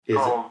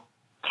Oh,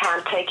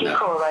 can't take your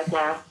call right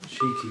now.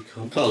 Cheeky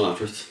cunt. Call him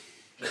afterwards.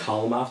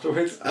 Call him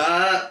afterwards.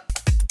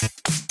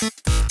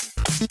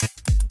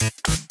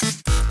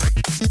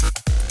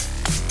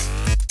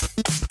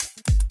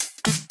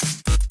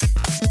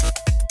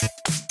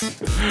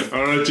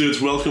 Alright dudes,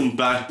 welcome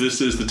back.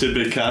 This is the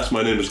Tidbit Cast.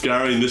 My name is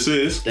Gary and this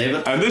is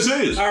David. And this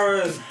is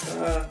Aaron.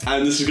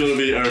 And this is going to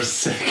be our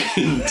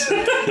second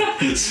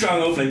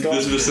Strong opening.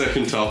 This is the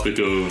second topic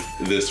of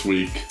this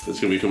week. That's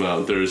going to be coming out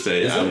on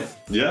Thursday. Is it?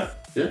 Yeah.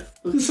 Yeah.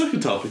 The second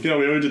topic. Yeah,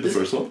 we already did the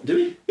first one. Do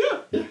we?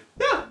 Yeah.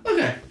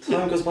 Okay.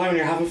 Time goes by when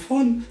you're having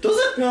fun. Does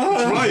it?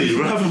 Right,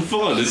 we're having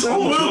fun. It's so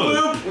much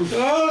fun.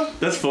 Ah.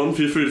 That's fun.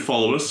 Feel free to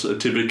follow us at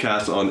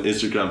Tidbitcast on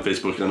Instagram,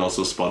 Facebook, and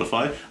also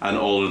Spotify, and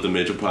all of the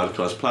major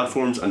podcast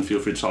platforms. And feel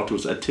free to talk to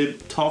us at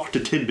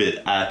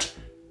talktotidbit at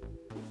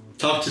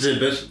Talk to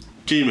Tidbit.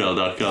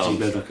 gmail.com.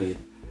 Gmail.com.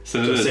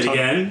 Send Just say it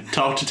again.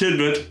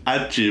 Talktotidbit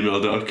at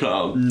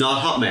gmail.com.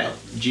 Not Hotmail.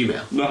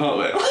 Gmail. Not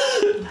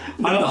Hotmail.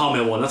 I'm the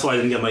Hotmail one. That's why I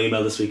didn't get my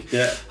email this week.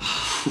 Yeah.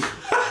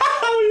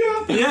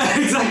 Yeah,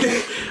 exactly.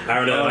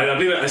 Aaron,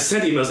 I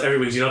sent emails every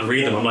week. Do you not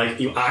read them? I'm like,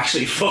 you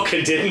actually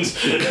fucking didn't.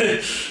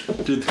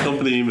 Dude, the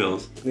company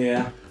emails.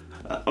 Yeah.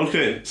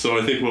 Okay, so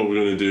I think what we're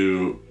going to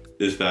do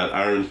is that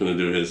Aaron's going to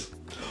do his.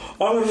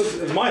 Oh,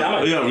 it's mine, am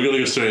I? Yeah, we're going to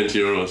go straight into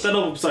yours. Then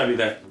up beside me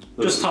there.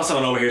 Just toss that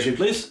one over here to me,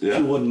 please. Yeah. If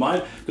you wouldn't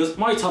mind. Because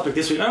my topic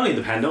this week, I don't need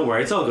the pen, don't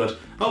worry, it's all good.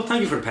 Oh,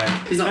 thank you for the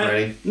pen. He's not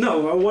ready. No,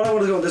 what I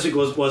wanted to go on this week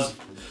was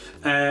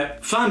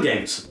fan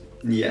games.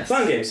 Yes.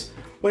 Fan games.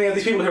 When you have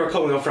these people who are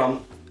coming up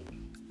from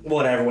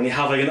whatever, when you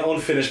have like an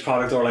unfinished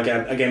product or like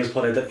a game is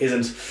put out that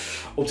isn't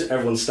up to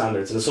everyone's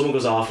standards, and then someone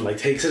goes off and like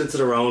takes it into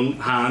their own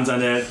hands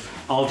and then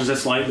alters it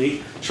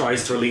slightly,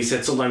 tries to release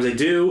it. Sometimes they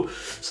do,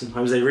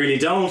 sometimes they really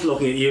don't.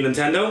 Looking at you,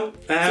 Nintendo.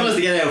 Sometimes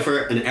they get it out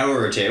for an hour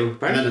or two,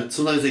 Pardon? and then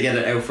sometimes they get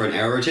it out for an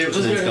hour or two, and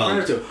then it's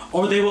gone.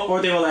 Or they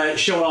will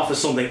show it off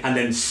as something and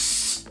then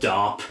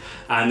stop.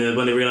 And then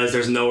when they realise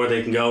there's nowhere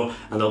they can go,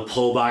 and they'll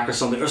pull back or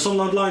something, or some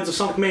along the lines of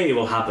Sonic Mania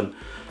will happen.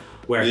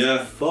 Where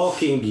Yeah. it's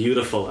fucking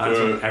beautiful. And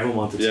that's what everyone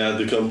wanted. Yeah,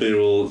 the company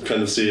will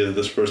kind of see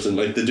this person,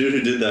 like the dude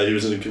who did that, he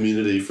was in the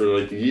community for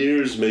like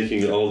years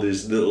making all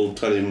these little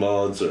tiny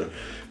mods or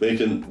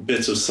making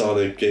bits of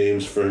Sonic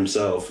games for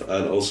himself,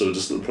 and also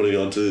just putting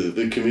onto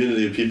the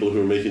community of people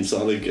who are making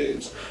Sonic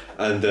games.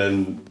 And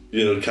then,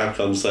 you know,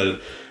 Capcom decided,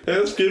 hey,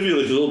 let's give you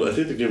like a little bit. I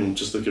think they give him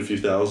just like a few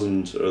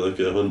thousand or like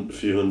a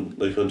few hundred,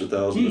 like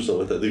 100,000 or something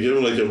like that. They give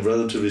him like a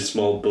relatively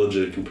small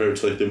budget compared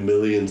to like the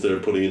millions they're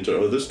putting into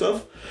other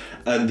stuff.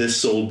 And this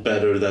sold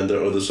better than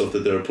their other stuff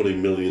that they're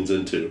putting millions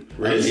into.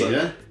 Really? Like,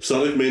 Yeah.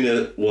 Sonic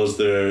Mania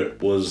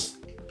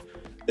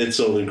it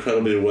sold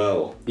incredibly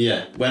well.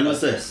 Yeah. When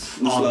was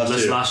this?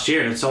 Last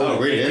year. And it's all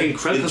really?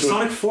 incredible.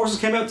 Sonic Forces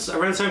came out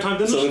around the same time,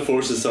 didn't it? Sonic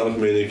Forces, Sonic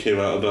Mania came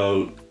out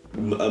about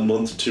a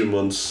month to 2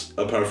 months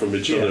apart from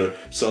each other.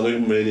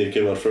 Sonic Mania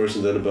came out first,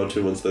 and then about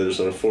 2 months later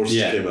Sonic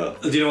Forces came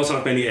out. Do you know what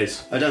Sonic Mania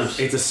is? I don't.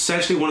 It's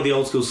essentially one of the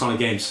old school Sonic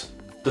games.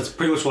 That's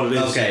pretty much what it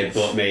is. Okay,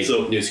 but made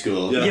new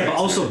school. Yeah. Yeah, but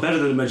also better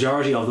than the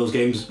majority of those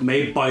games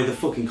made by the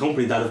fucking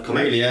company that have come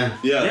out. Really, yeah.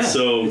 Yeah,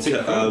 so it's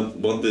incredible.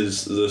 what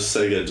this the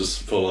Sega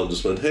just full on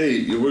just went,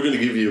 hey, we're going to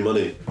give you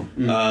money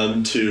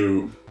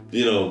to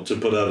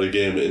put out a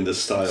game in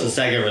this style. So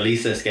Sega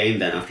released this game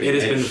then after It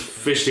has been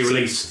officially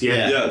released,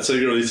 yeah. Yeah,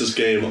 Sega released this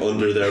game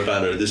under their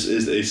banner. This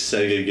is a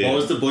Sega game. What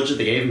was the budget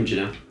they gave him, do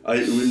you know?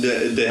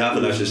 They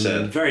haven't actually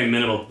said. Very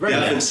minimal. Very They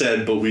minimal. haven't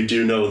said, but we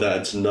do know that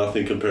it's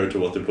nothing compared to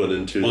what they put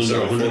into Under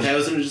Sonic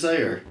 100,000, did you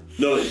say? Or?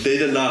 No, they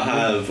did not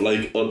have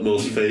like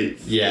utmost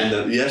faith. Yeah. In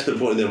that. Yes, they're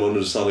putting them under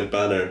the Sonic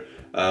banner,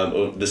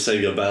 or the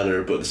Sega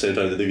banner, but at the same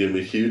time they didn't give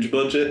them a huge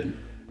budget.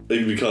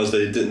 Like, because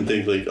they didn't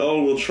think like,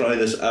 oh, we'll try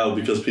this out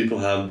because people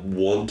have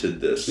wanted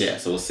this. Yeah,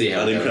 so we'll see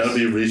how And it goes.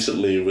 incredibly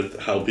recently, with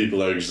how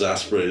people are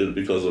exasperated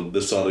because of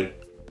the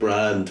Sonic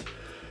brand,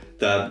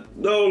 that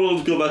no,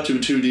 we'll go back to a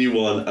 2D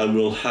one and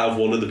we'll have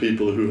one of the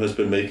people who has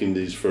been making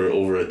these for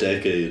over a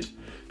decade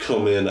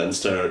come in and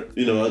start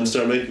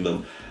making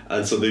them.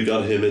 And so they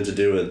got him in to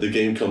do it. The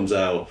game comes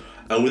out,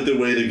 and with the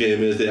way the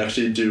game is, they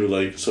actually do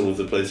like some of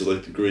the places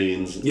like the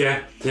greens.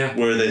 Yeah.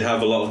 Where they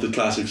have a lot of the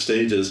classic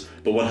stages,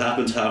 but what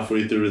happens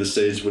halfway through the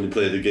stage when you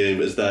play the game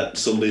is that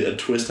suddenly a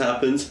twist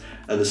happens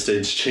and the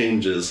stage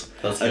changes.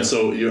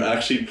 So you're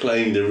actually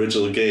playing the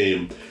original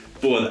game,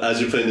 but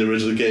as you're playing the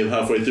original game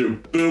halfway through,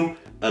 boom,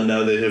 and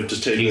now they have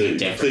just taken a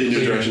completely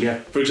new direction. Yeah.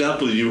 For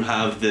example, you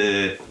have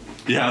the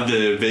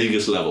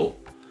Vegas level.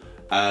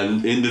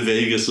 And in the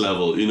Vegas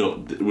level,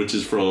 which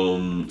is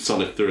from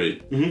Sonic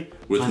 3,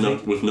 with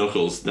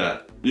Knuckles,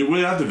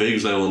 we have the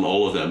Vegas level in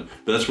all of them,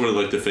 but that's where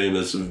like the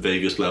famous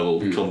Vegas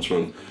level comes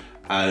from.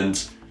 And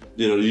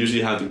you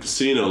usually have the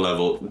casino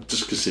level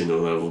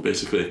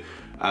basically,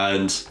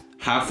 and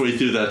halfway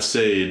through that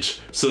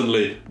stage,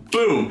 suddenly,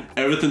 boom,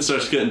 everything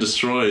starts getting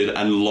destroyed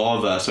and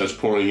lava starts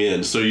pouring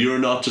in. So you're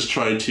not just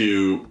trying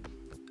to...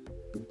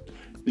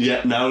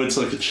 Yeah, now it's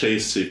like a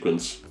chase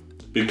sequence.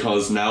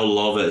 because now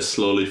lava is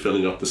slowly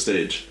filling up the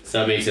stage. So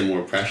that makes it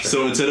more pressure.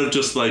 So instead of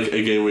just like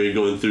a game where you're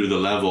going through the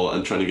level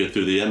and trying to get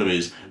through the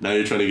enemies, now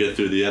you're trying to get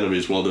through the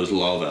enemies while there's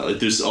lava. Like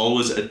there's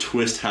always a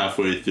twist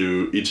halfway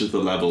through each of the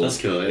levels.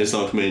 That's cool, yeah. In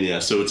Sonic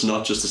Mania, so it's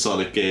not just a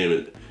Sonic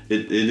game.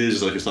 It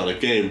is like a Sonic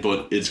game,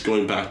 but it's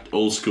going back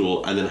old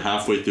school, and then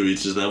halfway through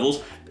each of the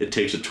levels, it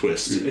takes a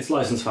twist. It's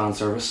licensed fan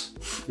service.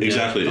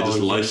 Exactly, Yeah. it is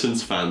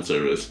licensed fan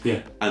service.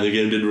 Yeah. And the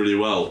game did really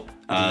well.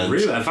 And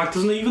Really? In fact,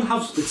 doesn't it even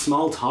have like,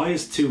 small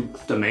ties to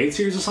the main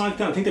series of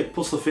Sonic? I think they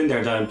put stuff in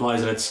there that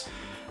implies that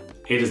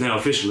it is now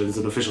official. It is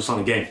an official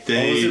Sonic game.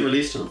 What was it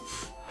released on?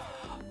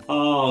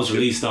 Oh, it was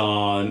released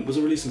on. Was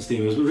it released on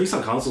Steam? It was released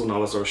on consoles and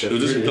all that sort of shit. it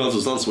was just on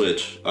consoles, on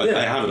Switch. I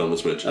have it on the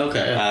Switch. Okay,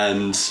 yeah.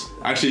 And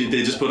actually,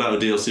 they just put out a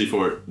DLC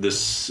for it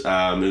this. It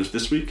was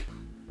this week.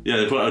 Yeah,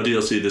 they put out a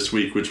DLC this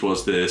week, which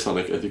was the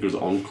Sonic. I think it was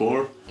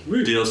Encore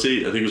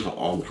DLC. I think it was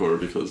Encore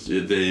because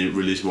they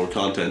released more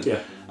content. Yeah.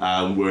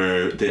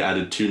 Where they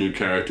added 2 new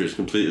characters,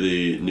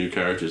 completely new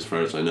characters, as far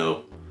as I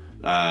know.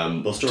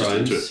 Buster just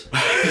into Rhymes.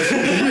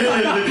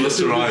 it.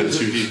 Buster Rhymes,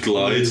 who he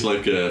glides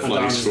like a flying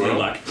Rhymes is squirrel.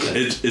 black.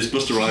 It's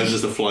Buster Rhymes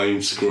as the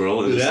flying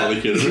squirrel in the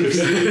Sonic universe.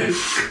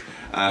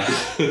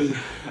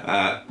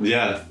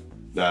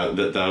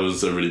 That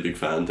was a really big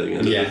fan thing.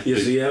 And Yeah.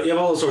 You have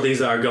all those sort of things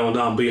that are going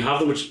on, but you have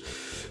them which.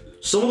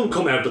 Some of them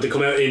come out, but they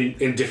come out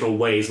in different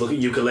ways. Look at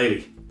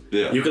Yooka-Laylee.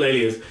 Yeah.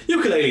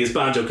 Yooka-Laylee is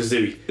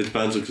Banjo-Kazooie. It's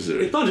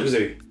Banjo-Kazooie. It's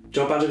Banjo-Kazooie.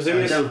 Do you know what Banjo-Kazooie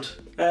I is? don't.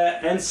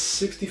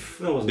 N64.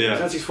 No, it wasn't. Yeah.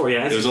 N64.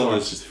 Yeah, N64. It was on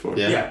N64.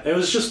 Yeah. Yeah, it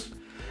was just.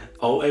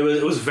 Oh, it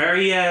was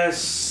very very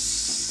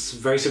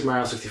Super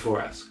Mario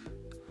 64-esque.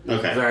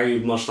 Okay. Very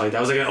much like that.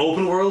 It was like an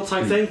open world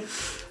type thing.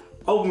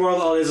 Open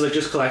world, all it is like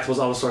just collectibles,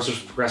 all the sorts of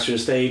progress through the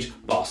stage,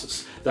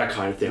 bosses, that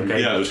kind of thing.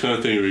 Okay. Yeah, it was kind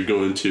of thing where you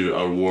go into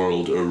a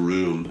world or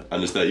room,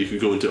 and it's that you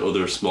could go into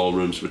other small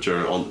rooms which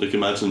are on, like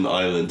imagine an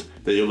island,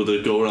 that you're able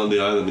to go around the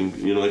island and,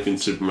 you know, like in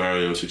Super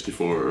Mario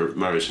 64 or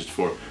Mario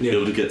 64, you're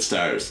able to get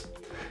stars.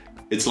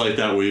 It's like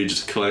that where you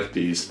just collect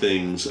these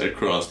things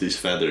across these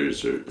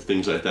feathers or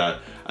things like that,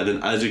 and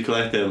then as you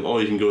collect them,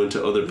 you can go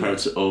into other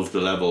parts of the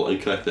level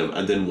and collect them,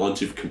 and then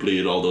once you've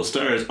completed all those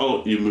stars,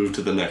 you move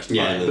to the next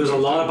island. There's a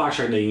lot of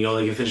backtracking. You know,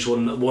 like you finish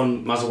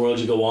one massive world,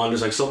 you go on.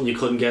 There's like something you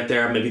couldn't get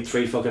there. Maybe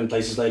 3 fucking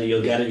places later,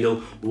 you'll get it.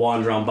 You'll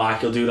wander on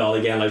back. You'll do it all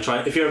again. Like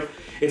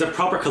it's a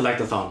proper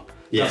collectathon.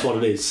 That's what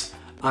it is,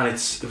 and it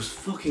was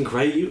fucking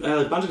great.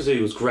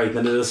 Banjo-Kazooie was great.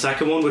 Then there's a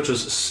second one, which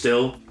was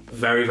still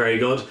very, very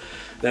good.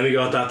 Then we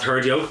got that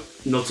third yoke,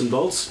 Nuts and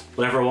Bolts,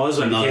 whatever it was.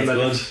 When it came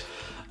out,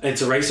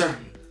 it's a racer.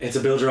 It's a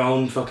build your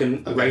own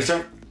fucking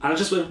racer. And it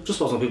just wasn't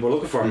what people were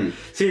looking for.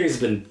 Series has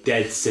been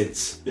dead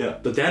since. Yeah.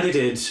 But then they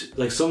did,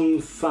 like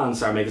some fans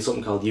started making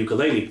something called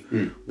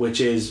Yooka-Laylee,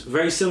 which is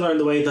very similar in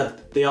the way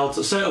that they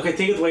also,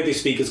 think of the way they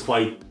speak is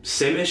quite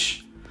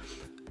Sim-ish.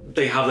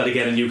 They have that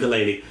again in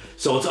Yooka-Laylee.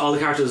 So it's all the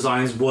character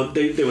designs,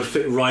 they would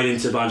fit right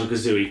into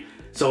Banjo-Kazooie.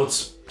 So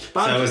it's...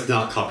 So it's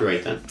not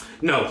copyright then?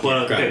 No,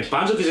 but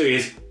Banjo-Kazooie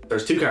is...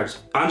 There's 2 cards.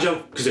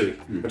 Banjo-Kazooie.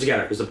 They're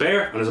together. There's a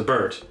bear and there's a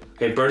bird.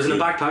 Okay, bird's in a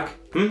backpack.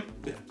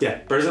 Yeah,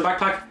 bird's in a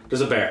backpack.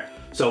 There's a bear.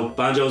 So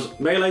Banjo's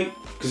melee.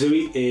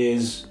 Kazooie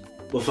is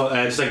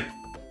just like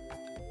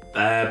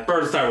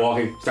birds start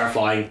walking, start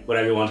flying,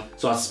 whatever you want.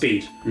 So that's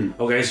speed.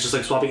 Okay, it's just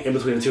like swapping in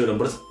between the two of them,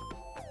 but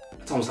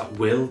it's almost that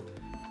will.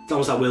 It's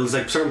almost that will. There's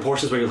like certain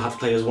portions where you'll have to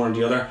play as one or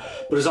the other,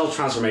 but it's all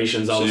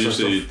transformations. All So this sort of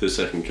usually stuff. the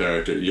second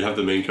character, you have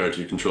the main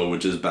character you control,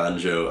 which is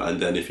Banjo,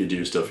 and then if you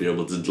do stuff, you're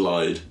able to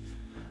glide.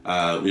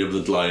 You're able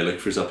to glide, like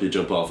for example, you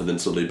jump off and then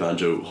suddenly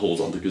Banjo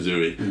holds onto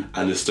Kazooie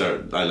and it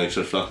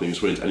starts flapping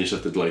his wings, and you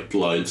just have to like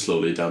glide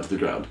slowly down to the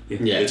ground.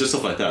 Yeah. It's just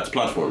stuff like that. It's a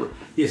platformer.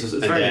 Yes,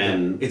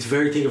 it's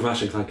very think of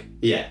Ratchet and Clank.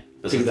 Yeah.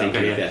 That's what I'm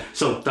thinking, yeah.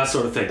 So that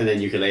sort of thing. And then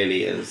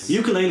Yooka-Laylee is...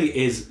 Yooka-Laylee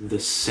is the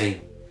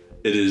same.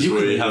 It is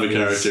where you have a Yooka-Laylee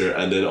character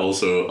and then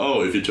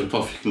also, if you jump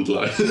off, you can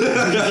glide.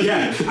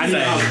 Yeah, and you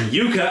have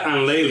Yuka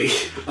and Laylee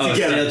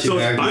together. So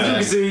it's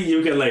Banjo-Kazooie,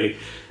 Yuka and Laylee.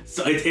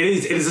 So it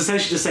is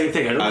essentially the same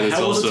thing. I don't know And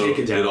how was it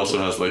taken down. it also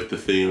has like the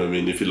theme. I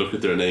mean, if you look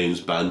at their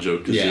names, Banjo,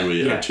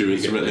 Kazooie, Yeah. are 2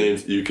 instrument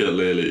names.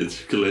 Ukulele, it's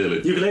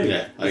ukulele. Ukulele.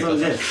 Yeah, I That's got what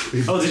that. it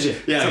is. Oh, did you?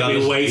 Yeah, I It got took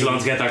me it. way too long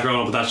to get that growing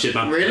up with that shit,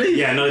 man. Really?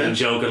 Yeah, not even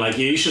joking. Like,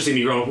 you should see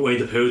me growing up with Winnie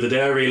the Pooh. The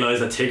day I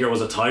realised that Tigger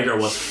was a tiger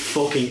was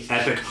fucking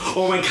epic.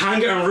 Or when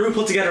Kangaroo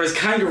put together his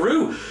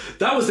kangaroo.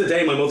 That was the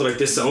day my mother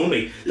disowned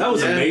me. That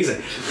was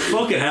amazing.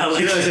 Fucking hell.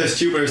 Like, You realised how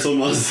stupid her son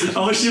was.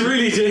 oh, she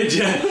really did,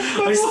 yeah.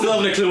 I still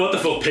haven't a clue what the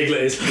fuck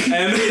Piglet is.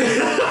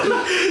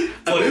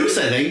 A moose,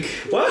 I think.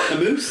 What? A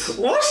moose?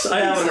 What? I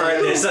haven't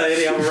heard this. I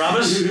have a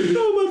rabbit.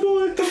 Oh my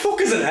boy. The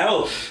fuck is an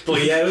owl?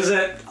 But yeah, it was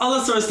all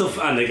that sort of stuff.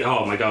 And like,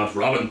 oh my god,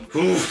 Robin.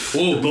 Oof,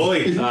 oh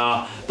boy.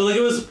 But like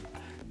it was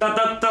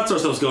that sort of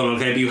stuff's going on,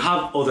 okay. But you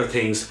have other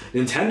things.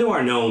 Nintendo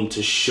are known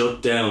to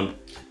shut down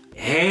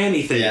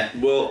anything. Yeah.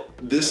 Well,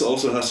 this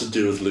also has to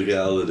do with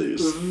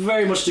legalities.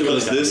 Very much do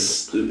with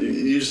Because that.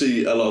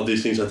 usually a lot of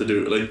these things have to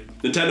do, like,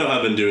 Nintendo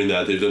have been doing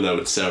that, they've done that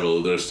with several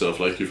of their stuff,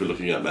 like if you're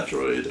looking at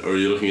Metroid, or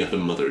you're looking at the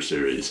Mother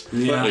series.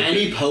 Yeah. Like,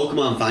 Any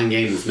Pokemon fan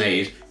game that's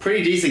made,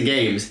 pretty decent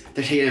games,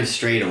 they're taking them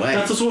straight away.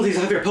 That's just one of these.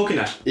 Have your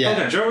Pokénet. Yeah.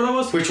 Pokénet, do you remember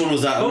what that was? Which one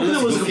was that?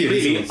 Pokénet was a good few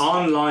completely recent ones.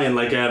 online,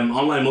 like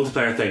online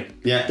multiplayer thing.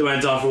 Yeah. They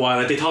went on for a while.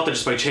 Like they thought that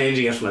just by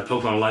changing it from like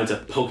Pokemon Online to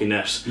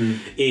Pokénet,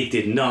 it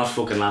did not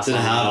fucking last Did it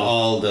long. have at all.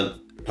 all the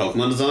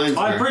Pokemon designs?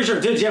 I'm or- pretty sure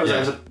it did. Yeah, it was, Yeah. it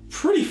was a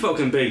pretty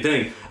fucking big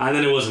thing. And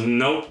then it was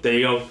nope. There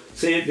you go.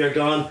 See it. You're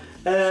gone.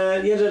 You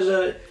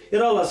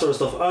did all that sort of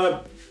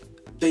stuff.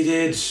 They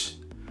did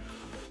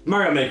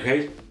Mario Maker.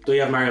 Okay, do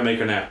you have Mario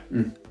Maker now?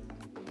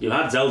 You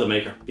had Zelda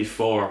Maker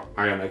before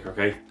Mario Maker.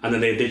 Okay, and then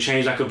they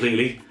changed that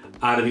completely,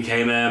 and it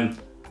became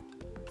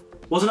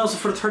wasn't also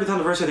for the 30th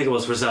anniversary. I think it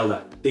was for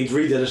Zelda. They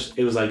redid it.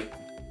 It was like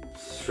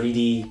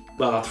 3D.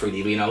 Well, not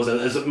 3D, but you know, it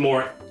was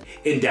more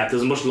in depth. It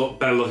was a much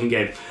better looking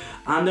game.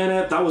 And then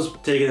that was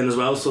taken in as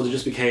well, so they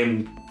just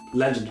became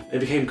Legend. It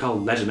became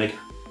called Legend Maker.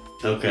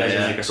 Okay, Legend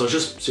yeah. Maker. So it's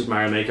just Super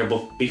Mario Maker,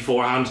 but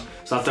beforehand.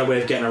 So that's their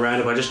way of getting around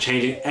it by just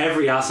changing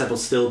every asset, but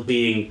still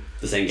being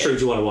The same game. true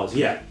to what it was.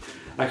 Yeah,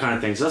 that kind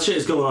of thing. So that shit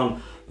is going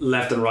on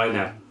left and right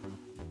now.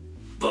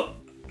 But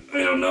I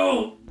don't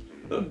know.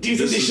 Do you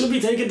think they should be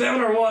taken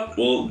down or what?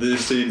 Well,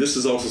 this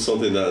is also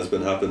something that has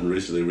been happening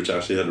recently, which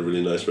actually had a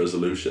really nice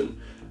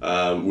resolution,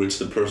 which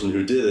the person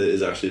who did it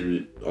is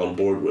actually on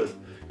board with.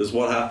 Because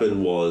what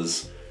happened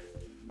was,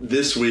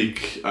 this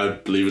week, I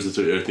believe it was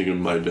I think it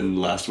might have been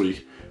last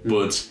week,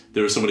 but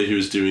there was somebody who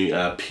was doing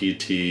a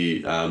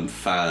PT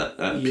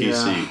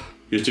PC.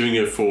 He was doing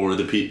it for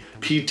the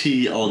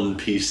PT on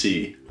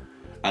PC,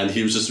 and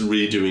he was just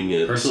redoing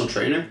it. Personal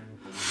trainer?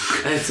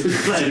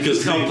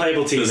 It's called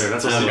Playable Teaser.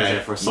 That's what Okay.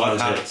 it's for. Solid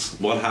hits.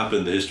 What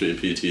happened, the history of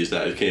PT is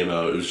that it came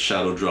out, it was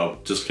Shadow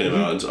Drop, just came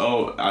out,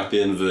 and at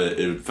the end of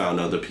it found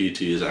out that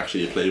PT is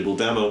actually a playable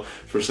demo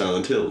for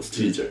Silent Hills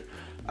teaser.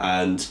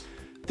 And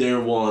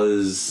it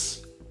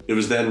was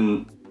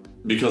then,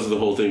 because of the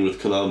whole thing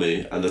with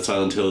Konami, and that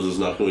Silent Hills is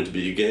not going to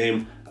be a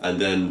game, and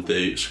then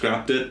they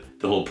scrapped it,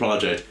 the whole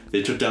project,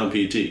 they took down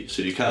PT,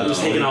 so you can't... It was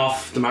taken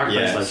off the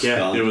marketplace, Yeah, like, yeah.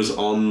 gone. It was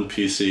on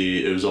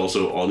PC, it was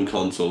also on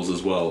consoles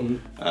as well,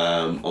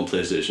 on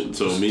PlayStation.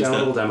 So it means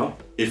Downloadable that demo.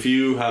 if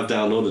you have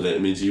downloaded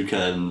it means you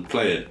can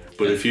play it.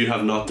 But if you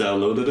have not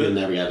downloaded it, You'll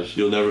never get it.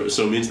 you'll never.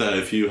 So it means that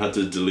if you had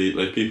to delete,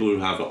 like people who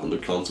have it on the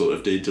console,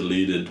 if they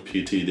deleted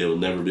PT, they will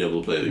never be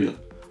able to play it again.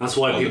 That's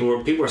why people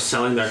were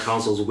selling their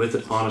consoles with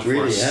it on it for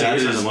Really, a yeah.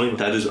 serious amount of money.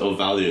 That is of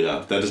value now.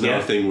 That is now Yeah.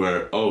 a thing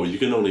where you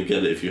can only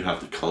get it if you have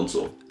the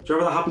console. Do you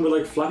remember that happened with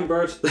like Flappy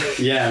Bird?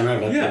 Yeah, I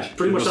remember that. yeah,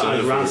 pretty much that on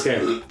a grand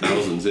scale.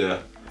 Thousands, yeah.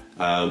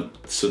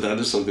 So that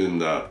is something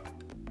that.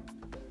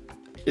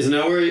 Is it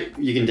now where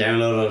you can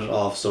download it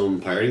off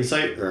some pirating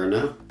site, or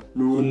no?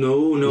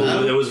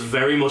 No, it was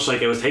very much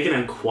like it was taken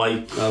in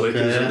quite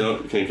quickly. Okay. No,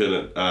 can't get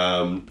it.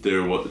 I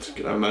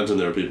imagine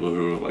there are people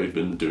who have like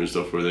been doing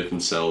stuff where they can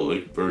sell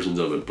like versions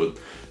of it, but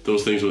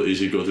those things will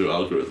easily go through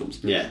algorithms.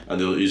 Yeah. And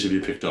they'll easily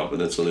be picked up,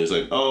 and then suddenly it's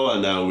like,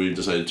 and now we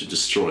decided to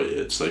destroy it.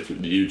 It's like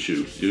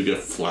YouTube, you get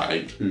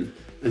flagged.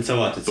 And so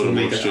what? Did But someone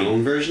it make works their too.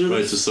 own version of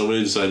Right, it? so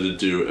somebody decided to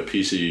do a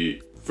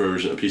PC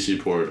version, a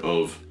PC port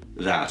of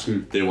that.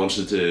 They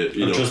wanted to,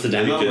 Or just the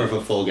demo, make it or of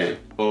a full game?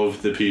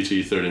 of the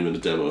PT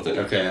 30-minute demo thing.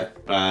 Okay.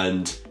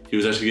 And he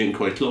was actually getting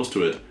quite close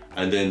to it,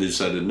 and then they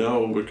decided,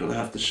 no, we're gonna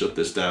have to shut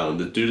this down.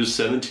 The dude is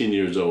 17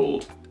 years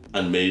old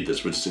and made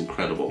this, which is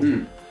incredible.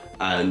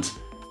 And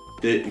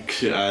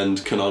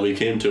Konami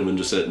came to him and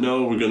just said,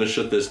 no, we're gonna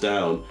shut this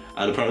down.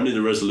 And apparently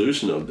the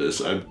resolution of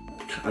this, I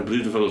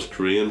believe the fellow's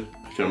Korean,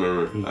 I can't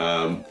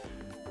remember,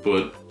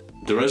 but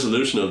the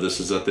resolution of this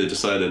is that they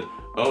decided,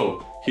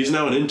 he's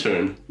now an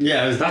intern.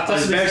 Yeah, I was about to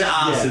ask,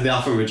 yeah. did they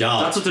offer him a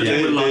job? That's what they're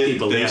doing with a lot of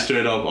people. They yeah.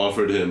 straight up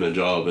offered him a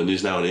job, and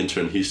he's now an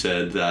intern. He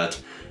said that,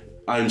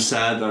 I'm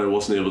sad that I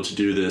wasn't able to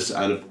do this,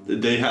 and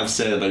they have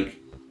said like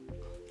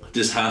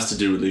this has to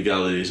do with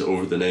legalities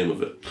over the name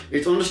of it.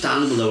 It's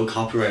understandable though, with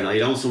copyright. Now you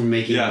don't want someone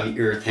making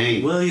your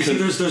thing. Well, you see,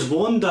 there's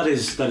one that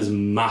is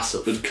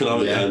massive. But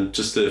Konami, Yeah. and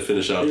just to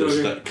finish out this,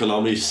 that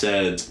Konami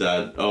said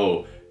that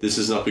this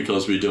is not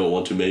because we don't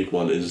want to make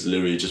one. It's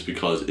literally just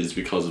because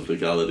of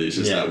legalities.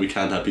 It's that we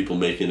can't have people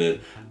making it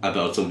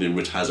about something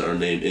which has our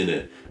name in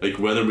it. Like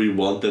whether we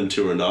want them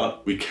to or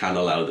not, we can't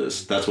allow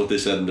this. That's what they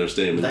said in their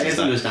statement. That is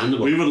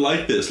understandable. We would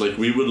like this. Like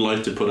we would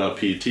like to put out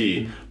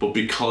PT, but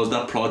because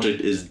that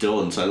project is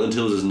done, Silent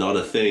Hills is not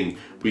a thing.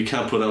 We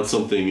can't put out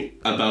something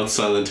about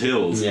Silent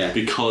Hills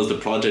because the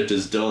project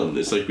is done.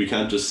 It's like we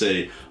can't just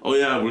say, oh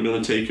yeah, we're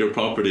going to take your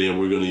property and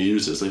we're going to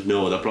use it. It's like,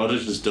 no, that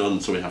project is done,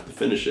 so we have to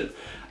finish it.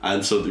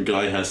 And so the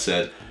guy has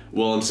said,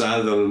 well, I'm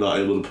sad that I'm not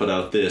able to put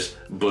out this,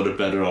 but a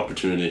better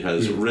opportunity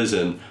has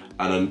risen,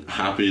 and I'm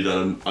happy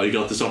that I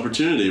got this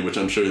opportunity, which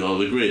I'm sure you'll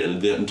all agree.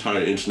 And the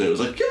entire internet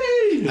was like,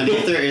 yay! And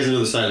if there is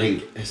another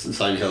Silent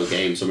Hill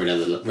game somewhere down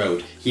the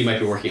road, he might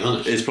be working on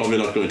it. It's probably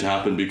not going to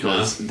happen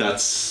because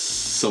that's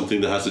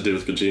something that has to do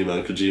with Kojima,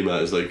 and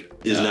Kojima is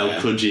now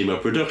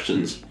Kojima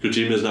Productions.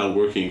 Kojima is now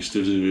working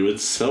exclusively with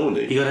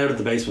Sony. He got out of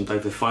the basement,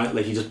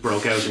 he just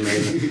broke out and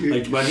made it.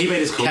 Like when he made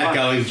his comeback. Do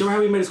you remember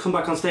how he made his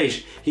comeback on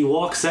stage? He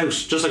walks out,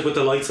 just like with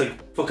the lights,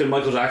 like fucking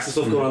Michael Jackson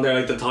stuff going on there,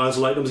 like the tiles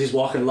lighting him as he's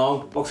walking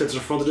along, walks out to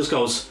the front and just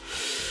goes,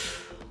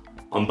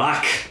 I'm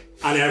back.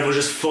 And everyone's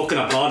just fucking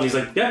applauding. He's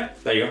like, yeah,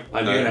 there you go.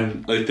 I'm here now.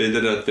 Like they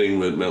did that thing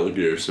with Metal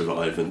Gear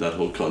Survive and that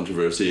whole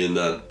controversy and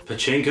that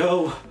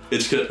Pachinko.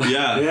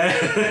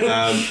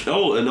 Yeah.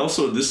 And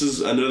also this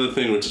is another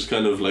thing which is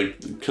kind of like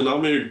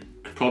Konami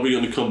are probably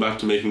going to come back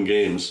to making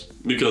games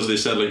because they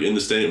said like in the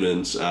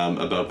statements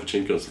about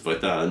Pachinko and stuff like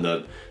that, and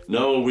that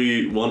no,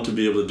 we want to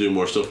be able to do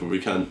more stuff but we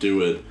can't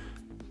do it,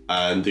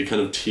 and they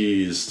kind of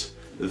teased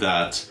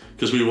that.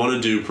 Because we want to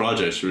do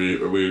projects,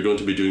 we're going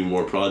to be doing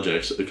more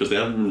projects because they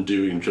haven't been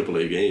doing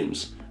AAA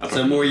games.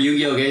 So more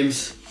Yu-Gi-Oh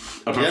games.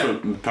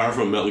 Apart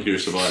from Metal Gear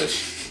Survive.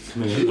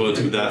 But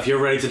if you're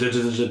ready to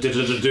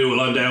do, well,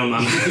 I'm down,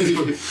 man.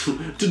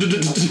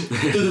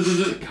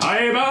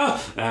 Kaiba.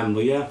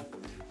 But yeah.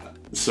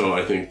 So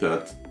I think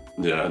that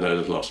I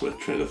just lost my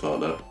train of thought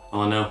now.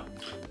 Oh no.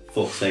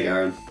 Fuck's sake,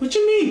 Aaron. What do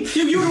you mean?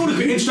 You were the one who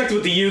got interacted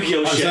with the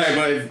Yu-Gi-Oh shit. I'm sorry,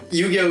 but if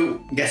Yu-Gi-Oh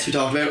gets we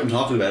talked about it, I'm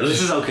talking about it.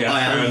 This is okay,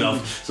 fair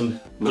enough. Some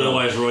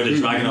otherwise roided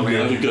dragon over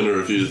here. I'm gonna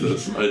refuse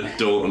this. I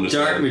don't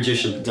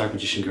understand. Dark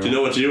magician girl. Do you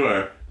know what you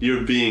are?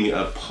 You're being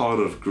a pot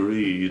of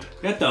greed.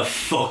 Get the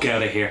fuck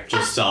out of here.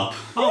 Just stop.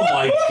 Oh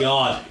my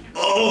god.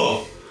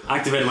 Oh!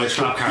 Activated my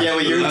trap card. Yeah,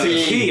 well, you're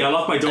the key. I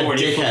locked my door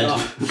and you fucked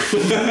off.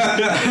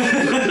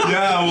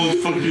 Yeah, well,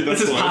 fuck you. That's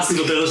his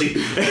passing ability.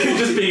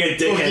 Just being a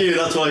dickhead. Fuck you,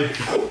 that's why.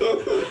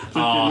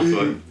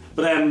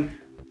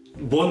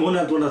 But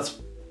one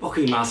that's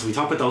fucking massive. We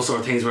talk about those sort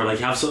of things where like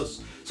you have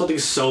something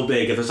so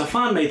big. If there's a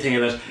fan-made thing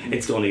of it,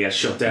 it's going to get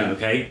shut down.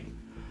 Okay.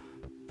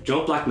 Do you know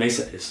what Black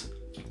Mesa is?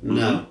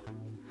 No.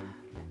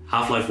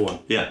 Half-Life 1.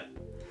 Yeah.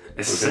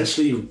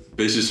 Essentially.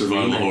 Basically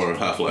survival horror of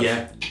Half-Life.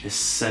 Yeah.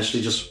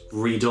 Essentially just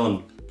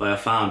redone by a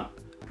fan.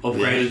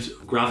 Upgraded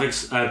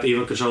graphics,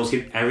 even control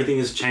scheme. Everything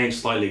has changed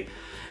slightly.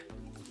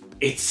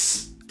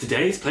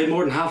 Today it's played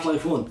more than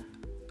Half-Life 1.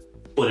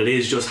 But it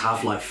is just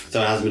Half-Life. So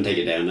it hasn't been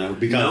taken down now?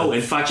 Because no,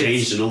 in fact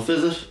changed enough,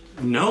 is it?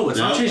 No, it's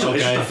not changed enough.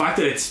 It's just the fact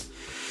that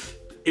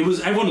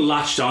everyone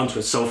latched onto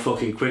it so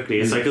fucking quickly.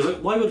 It's like,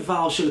 why would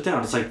Valve shut it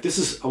down? It's like, this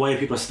is a way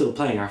people are still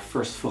playing our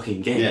first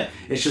fucking game. Yeah.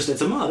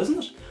 It's a mod,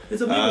 isn't it?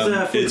 It's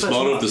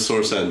mod of the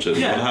source engine.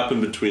 Yeah. What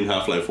happened between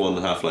Half-Life 1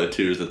 and Half-Life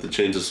 2 is that they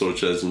changed the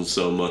source engine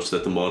so much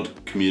that the mod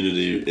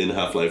community in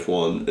Half-Life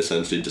 1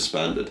 essentially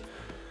disbanded.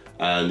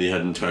 And you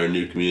had an entire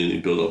new community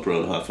built up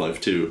around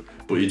Half-Life 2,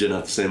 but you didn't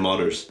have the same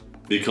modders.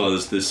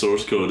 Because the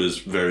source code is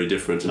very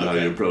different in how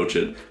you approach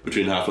it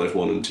between Half-Life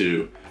 1 and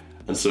 2.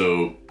 And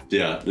so,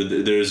 yeah,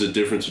 there is a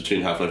difference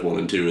between Half-Life 1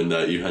 and 2 in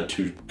that you had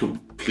two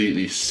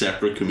completely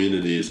separate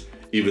communities,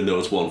 even though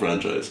it's one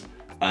franchise.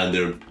 And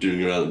they're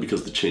doing around it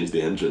because they changed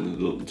the engine a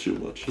little too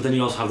much. But then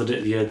you also have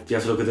you have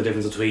to look at the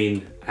difference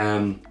between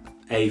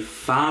a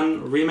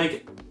fan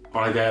remake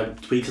or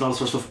like tweaks and all that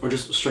sort of stuff, or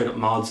just straight up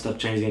mods that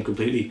change the game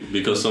completely.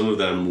 Because some of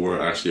them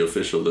were actually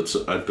official.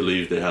 I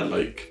believe they had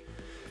like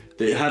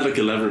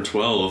 11 or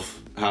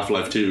 12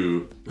 Half-Life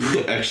 2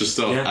 extra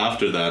stuff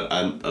after that,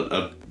 and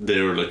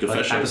they were like official.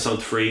 Like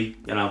episode 3,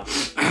 you know.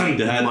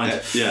 they had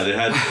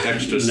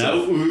extra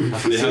stuff.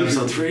 They had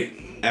episode 3.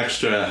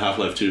 Extra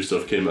Half-Life 2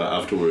 stuff came out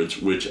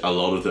afterwards, which a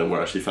lot of them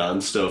were actually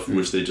fan stuff,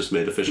 which they just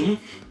made official.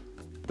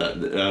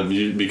 That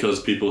because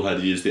people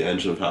had used the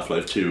engine of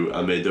Half-Life 2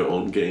 and made their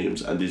own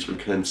games, and these were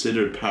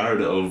considered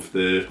part of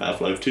the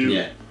Half-Life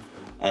 2,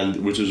 and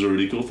which is a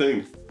really cool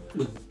thing.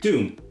 With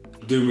Doom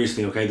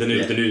recently, okay, the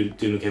new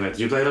Doom came out. Did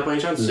you play that by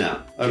any chance?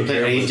 No, I haven't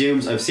played any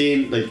Dooms. I've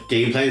seen like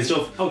gameplay and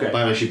stuff, okay, but I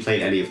haven't actually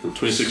played any of them.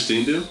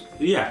 2016 Doom?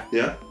 Yeah. Do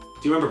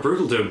you remember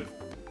Brutal Doom?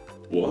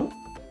 What?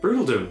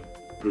 Brutal Doom.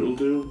 Brutal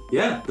Doom?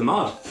 Yeah, the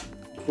mod.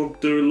 Well,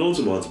 there are loads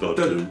of mods about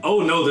Doom.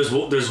 Oh no, there's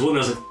one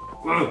that's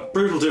like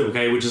Brutal Doom,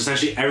 okay, which is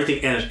essentially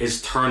everything in it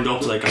is turned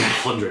up to like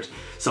 100.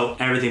 So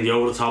everything, the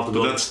over the top, the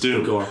blood, that's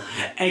Doom. the gore. No,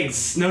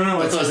 that's what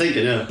I was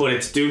thinking, yeah. But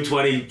it's Doom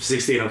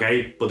 2016,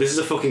 okay? But this is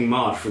a fucking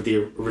mod for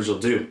the original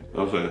Doom.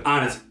 Okay.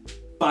 And it's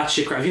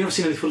batshit crap. Have you never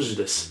seen any footage of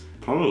this?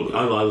 Probably.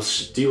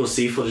 You will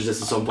see footage of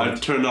this at some point. I've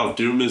turned off.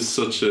 Doom is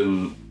such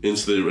an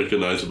instantly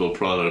recognizable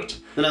product.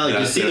 No, like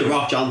you see the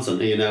Rock Johnson,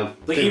 you know.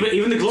 Like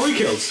even the Glory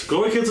Kills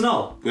and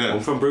all. Yeah.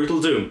 From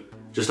Brutal Doom.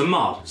 Just a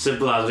mod.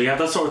 Simple as. We have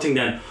that sort of thing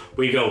then.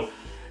 We go,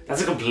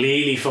 that's a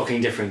completely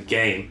fucking different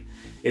game.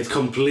 It's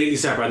completely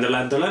separate, and they're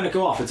letting it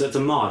go off. It's a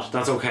mod.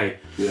 That's okay.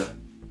 Yeah.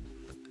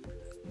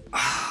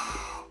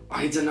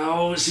 I don't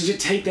know. Should you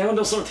take down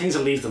those sort of things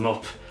and leave them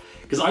up?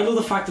 Because I love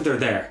the fact that they're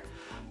there.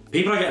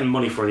 People are getting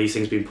money for these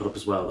things being put up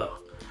as well, though.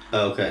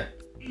 Oh, okay.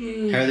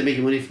 How are they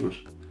making money from it?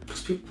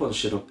 Because people put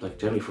shit up like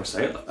generally for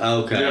sale.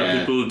 Oh, okay. Yeah,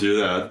 people do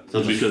that. It's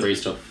not just free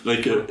stuff.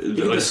 Like you can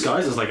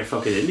disguise it as like a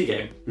fucking indie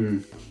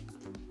game.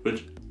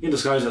 Which? You can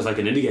disguise it as like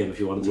an indie game if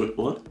you wanted to.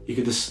 What? You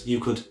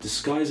could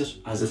disguise it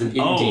as an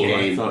indie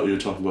game. I thought you were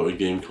talking about a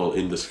game called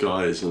In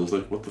Disguise, and I was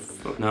like, what the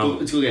fuck? No.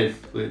 It's a good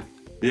game.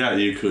 Yeah,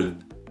 you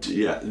could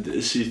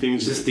See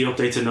things. Is this the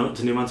update to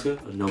No Man's Sky?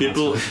 No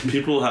Man's Sky.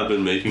 People have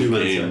been making New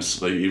Man's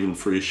games, like even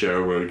free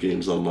shareware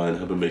games online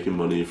have been making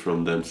money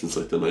from them since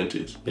like the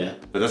 90s. Yeah.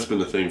 And that's been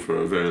the thing for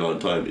a very long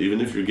time.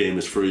 Even if your game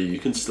is free, you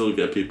can still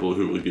get people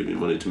who will give you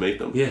money to make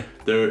them. Yeah.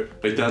 They're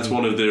like, that's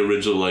one of the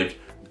original like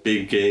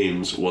big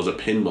games was a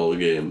pinball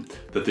game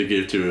that they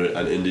gave to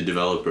an indie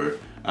developer,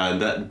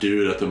 and that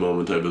dude at the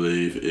moment I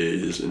believe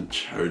is in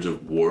charge of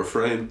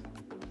Warframe.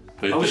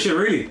 Like Oh shit!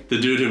 Really? the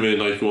dude who made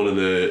like one of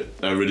the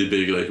really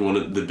big like one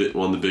of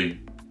the big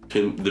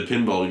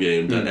pinball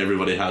game that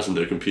everybody has on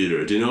their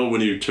computer. Do you know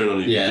when you turn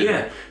on your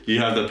computer, you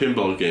have that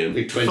pinball game?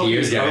 Like 20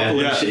 years ago. Fucking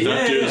Yeah. Yeah, shit.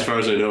 that dude, Yeah. as far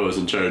as I know, is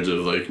in charge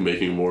of like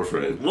making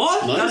Warframe.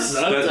 What? Nice.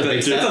 That's a big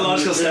that- step. a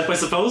logical step, I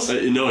suppose. He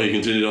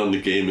continued on in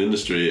the game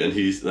industry, and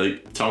he's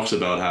like talks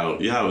about how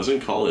I was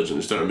in college and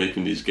I started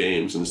making these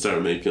games and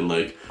started making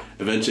like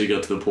eventually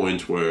got to the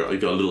point where I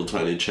got little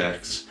tiny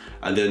checks,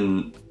 and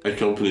then a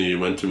company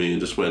went to me and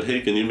just went, hey,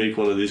 can you make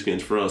one of these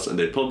games for us? And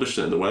they published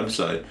it on the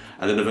website,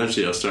 and then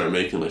eventually I started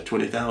making like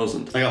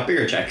 20,000. I got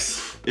bigger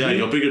checks. Yeah, I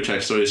got bigger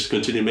checks, so I just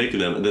continued making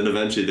them, and then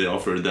eventually they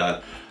offered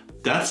that.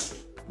 That's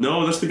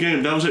the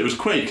game. That was it. It was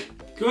Quake.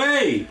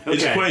 Great. Okay.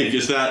 It's Quake.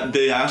 Is that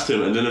they asked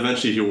him, and then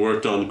eventually he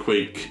worked on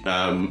Quake.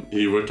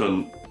 He worked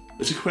on.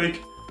 Is it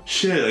Quake?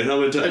 Shit, I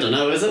don't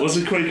know, is it? Was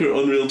it Quake or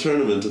Unreal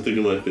Tournament? I think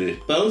it might be.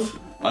 Both?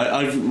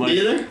 I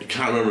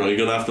can't remember. I'm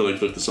gonna have to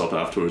like look this up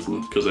afterwards,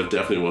 because I've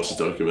definitely watched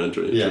the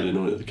documentary. Yeah. I really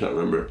know it. I can't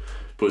remember,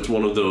 but it's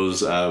one of those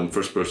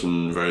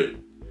first-person very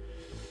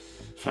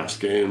fast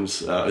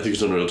games. I think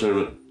it's Unreal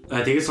Tournament.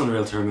 I think it's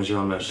Unreal Tournament you're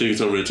on about. I think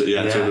it's Unreal.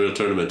 It's Unreal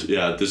Tournament.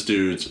 Yeah, this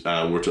dude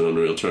worked on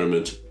Unreal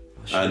Tournament,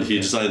 and he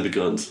designed the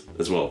guns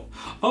as well.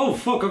 Oh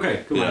fuck!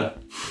 Okay, come Yeah. on.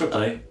 Good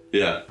play.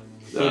 Yeah.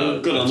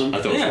 Good on them. I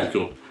thought it was Yeah. really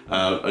cool.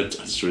 I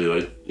just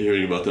really like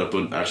hearing about that,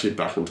 but actually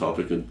back on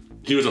topic, and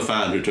he was a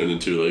fan who turned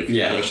into like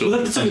actual.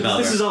 Well,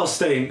 this is all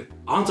staying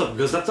on top,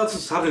 because that's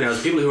what's happening now.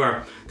 Is people who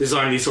are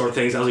designing these sort of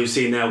things, as we've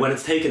seen now, when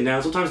it's taken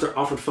down, sometimes they're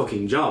offered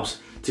fucking jobs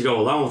to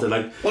go along with it.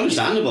 Like,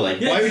 Understandable. Like,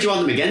 why would you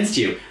want them against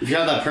you if you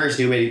have that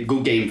person who made a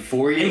good game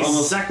for you?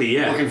 exactly,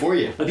 yeah. Working for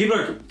you. Like, people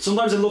are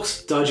sometimes it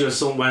looks dodgy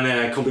when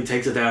a company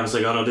takes it down. It's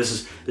like, oh no,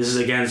 this is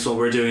against what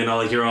we're doing, and all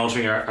like you're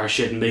altering our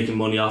shit and making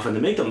money off it, and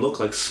they make them look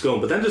like scum.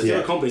 But then there's the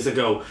other companies that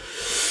go,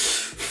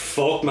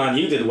 fuck man,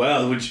 you did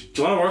well. Do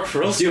you want to work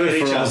for us? Do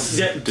it for us.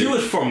 Yeah, do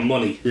it for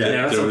money. Yeah,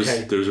 that's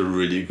okay. There's a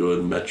really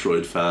good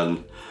Metroid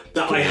fan.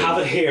 I have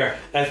it here.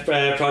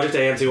 Project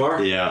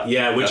AM2R.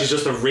 Yeah. Which is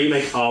just a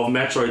remake of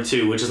Metroid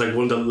 2, which is like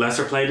one of the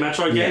lesser played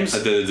Metroid games.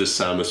 And then it just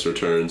Samus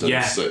Returns, and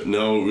it's like,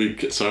 no, we're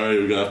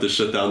gonna have to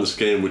shut down this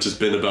game, which has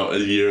been about a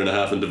year and a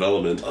half in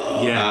development.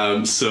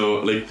 So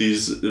like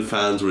these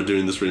fans were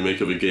doing this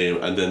remake of a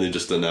game, and then they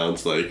just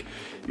announced like,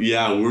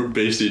 yeah, we're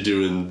basically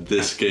doing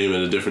this game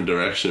in a different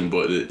direction,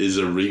 but it is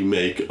a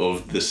remake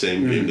of the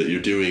same game that you're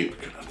doing. We're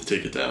gonna have to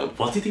take it down.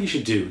 What do you think you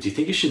should do? Do you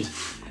think you should?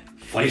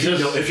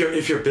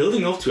 If you're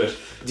building up to it,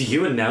 do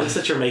you announce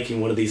that you're making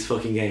one of these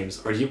fucking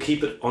games, or do you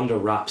keep it under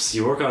wraps?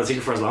 You work on a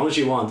secret for as long as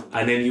you want,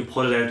 and then you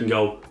put it out and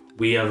go,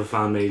 "We have a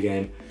fan made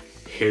game.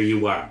 Here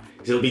you are."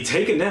 It'll be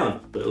taken down,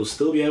 but it'll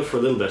still be out for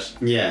a little bit.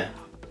 Yeah.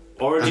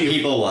 Or do And you?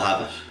 people will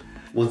have it.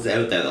 Once it's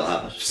out there, they'll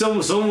have it.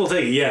 Someone will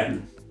take it, yeah,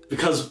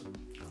 because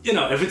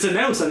if it's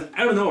announced and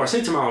out of nowhere,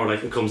 say tomorrow,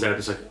 like it comes out,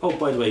 it's like, oh,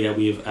 by the way, yeah,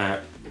 we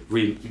have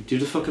do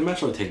the fucking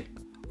Metroid thing,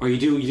 or you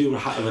do with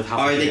half.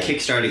 Are they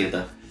kickstarting it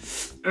though?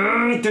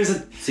 There's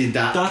a See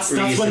that? that's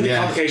when the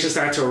complications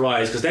start to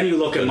arise, because then you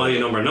look at Mighty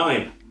Number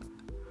 9.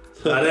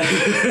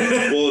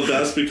 Well,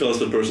 that's because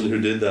the person who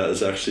did that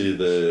is actually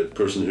the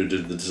person who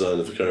did the design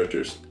of the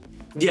characters.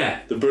 Yeah.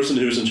 The person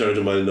who was in charge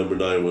of Mighty Number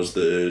 9 was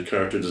the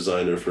character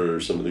designer for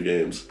some of the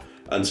games,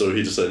 and so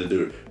he decided to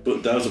do it.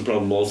 But that was a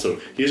problem also.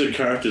 He's a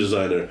character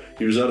designer.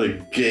 He was not a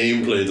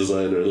gameplay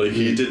designer. Like,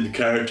 he did the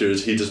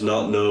characters, he does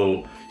not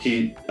know.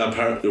 He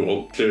apparently,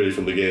 well, clearly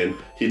from the game,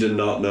 he did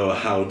not know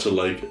how to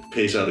like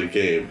pace out a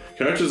game.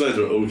 Character designs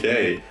were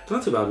okay,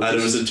 Not too bad. and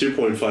it was a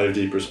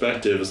 2.5D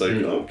perspective. It's like,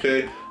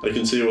 okay, I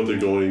can see what they're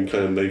going,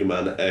 kind of Mega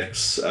Man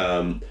X,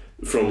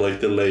 from like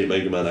the late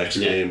Mega Man X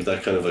games,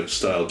 that kind of like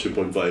style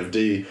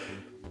 2.5D.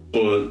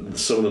 But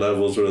some of the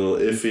levels were a little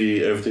iffy.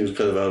 Everything was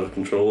kind of out of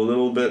control a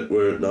little bit,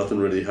 where nothing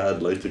really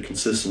had like the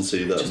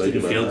consistency that Mega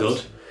Man feel has.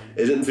 good.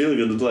 It didn't feel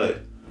good to play.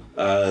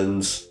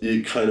 And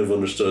you kind of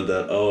understood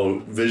that, oh,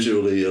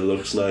 visually it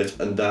looks nice,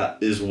 and that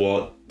is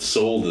what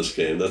sold this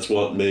game. That's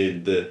what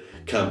made the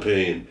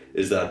campaign,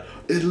 is that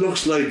it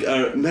looks like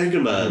our Mega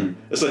Man.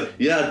 It's like,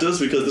 yeah, it does,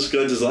 because this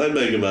guy designed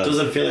Mega Man.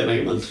 Doesn't feel like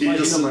Mega Man.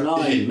 Mighty Number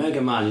 9,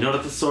 Mega Man,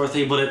 that's the sort of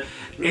thing. But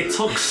it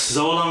took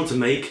so long to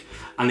make,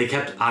 and they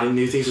kept adding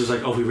new things. It was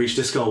like, oh, if we reach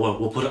this goal, well,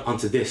 we'll put it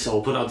onto this, or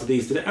we'll put it onto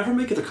these. Did it ever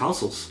make it to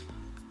consoles?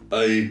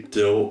 I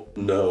don't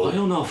know. I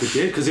don't know if it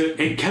did, because it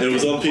kept. It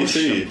was on pushed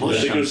PC. and pushed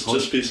I think it was and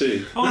just pushed.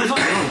 PC. Oh, it was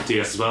on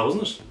DS as well,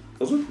 wasn't it?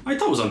 Was it? I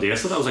thought it was on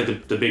DS. That was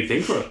like the big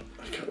thing for it.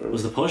 I can't remember.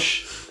 Was the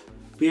push.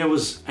 But yeah, it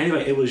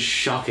was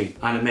shocking,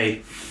 and it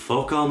made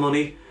fuck all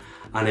money,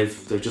 and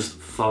they've just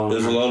fallen.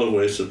 There's a lot of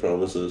wasted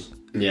promises.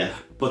 Yeah.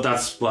 But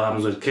that's what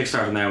happens with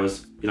Kickstarter now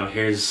is, you know,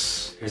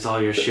 here's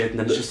all your shit, and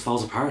then it just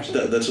falls apart.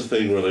 That's the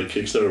thing where like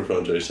Kickstarter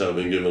projects have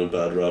been given a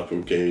bad rap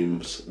with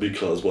games,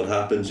 because what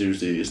happens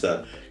usually is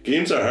that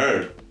games are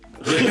hard.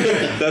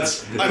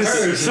 I've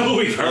heard. So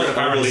we've heard,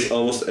 apparently.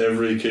 Almost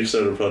every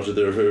Kickstarter project,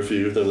 there are very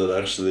few of them that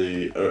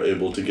actually are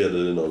able to get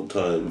it in on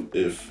time.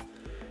 If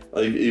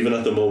like even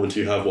at the moment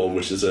you have one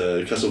which is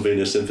a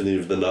Castlevania Symphony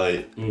of the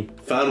Night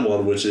fan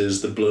one, which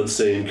is the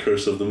Bloodstained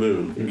Curse of the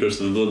Moon, Curse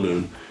of the Blood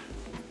Moon,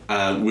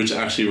 which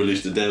actually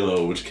released a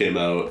demo which came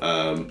out.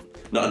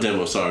 Not a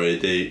demo, sorry.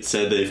 They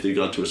said that if they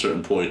got to a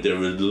certain point, they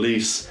would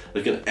release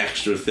like an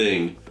extra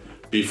thing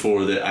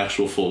before the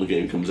actual full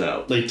game comes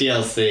out. Like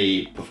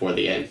DLC before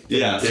the game.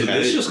 Yeah, so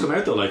It's just come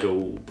out though, like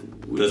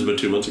that's about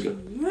 2 months ago.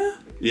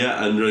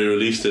 Yeah, and they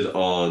released it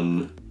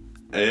on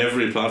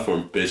every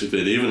platform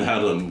basically. They even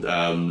had on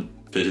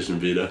PlayStation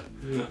Vita.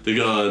 Yeah. They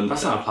got on.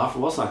 That's not a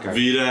platform. What's that, guy?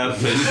 Vita,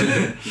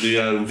 they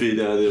had on Vita,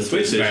 they had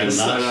PlayStation,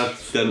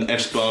 then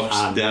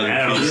Xbox, they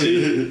had on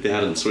PC, they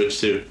had on Switch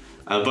too.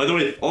 By the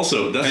way,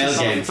 also that's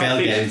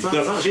failed game.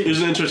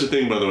 Here's an interesting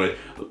thing, by the way.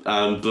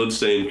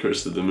 Bloodstained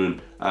Curse of the Moon.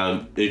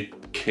 It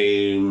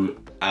came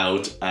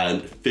out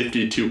and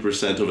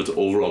 52% of its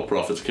overall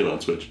profits came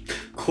on Switch.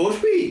 Could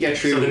we get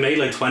through? So they made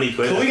like 20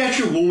 quid. Could we get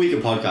through 1 week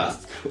of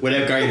podcast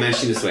without Gary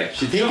mentioning the Switch?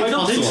 Do you think No, I it's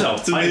don't think possible?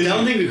 so. I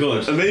don't think we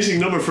could. Amazing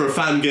number for a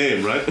fan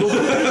game, right?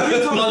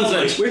 We're talking about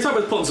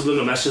putting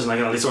subliminal messages and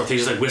like all these sort of things,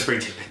 just like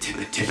whispering, tip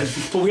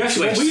it. But we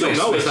actually, what we don't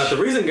know is that the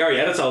reason Gary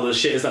edits all this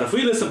shit is that if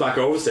we listen back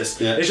over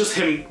this, it's just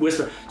him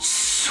whispering,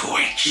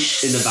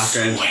 switch In the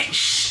background.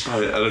 Switch.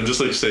 And I'm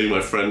just like saying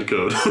my friend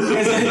code.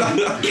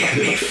 Get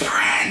me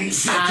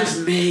friends.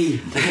 Add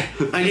me.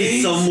 I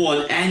need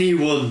someone,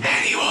 anyone.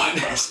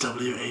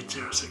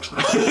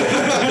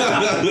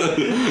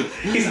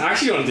 SW8069. He's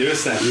actually going to do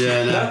this now.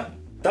 Yeah, no.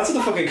 That's what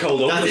the fucking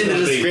cold open That's is in the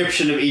gonna be.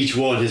 description of each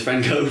one, his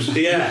friend code.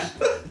 Yeah.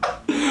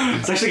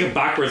 It's actually like a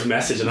backwards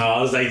message and all.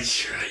 I was like,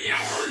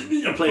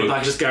 you're playing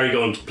back, just Gary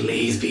going,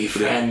 please be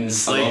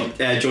friends. Like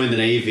join the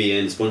Navy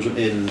in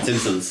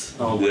Simpsons.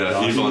 Oh my Yeah,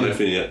 God. Yvonne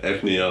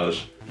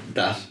Ekniage.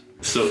 That.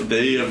 So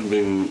they have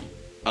been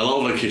a lot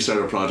of like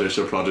Kickstarter projects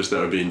or projects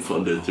that are being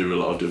funded through a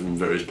lot of different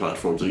various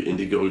platforms like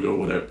Indiegogo,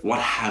 whatever,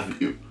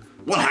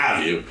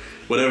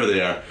 whatever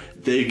they are,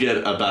 they get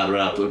a bad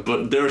rap.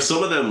 But there are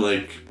some of them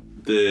like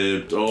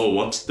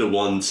what's the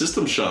one,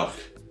 System Shock.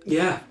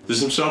 Yeah.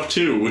 System Shock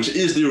 2, which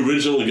is the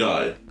original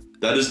guy.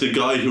 That is the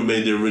guy who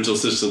made the original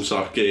System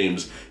Shock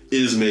games.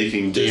 Is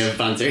making Game this. of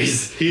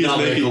Fancies. He is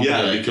making,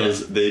 yeah,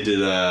 because they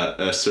did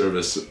a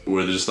service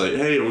where they're just like,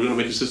 hey, we're gonna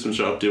make a System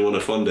Shock. Do you want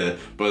to fund it?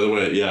 By the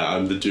way, yeah,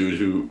 I'm the dude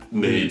who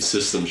made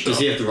System Shock. Does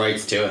he have the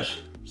rights to it?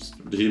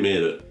 He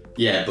made it.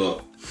 Yeah,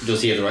 but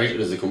does he have the rights or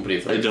does the company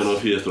have the I rights? don't know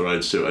if he has the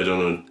rights to. I don't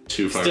know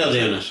too far. Still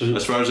doing it.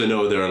 As far as I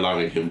know, they're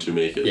allowing him to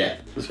make it. Yeah,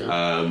 that's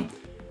right.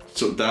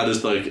 So that is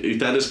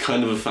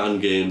kind of a fan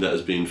game that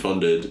is being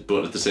funded,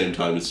 but at the same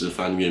time, it's a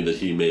fan game that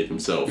he made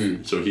himself.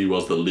 So he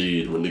was the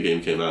lead when the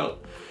game came out.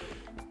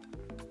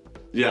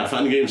 Yeah,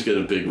 fan games get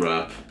a big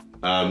rap.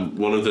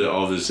 One of the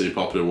obviously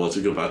popular ones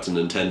to go back to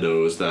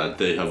Nintendo is that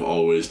they have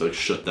always like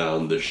shut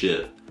down their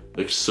shit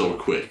like so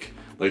quick.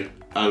 Like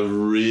a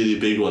really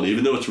big one,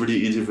 even though it's really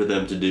easy for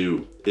them to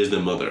do, is the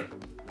Mother.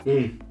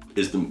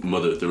 Is the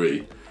Mother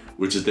 3,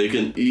 which is they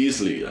can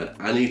easily at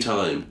any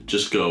time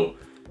just go,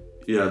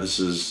 yeah, this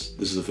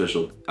is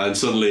official, and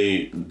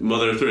suddenly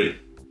Mother 3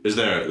 is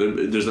there.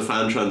 There's a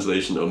fan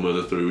translation of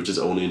Mother 3 which is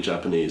only in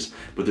Japanese,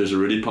 but there's a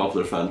really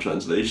popular fan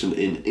translation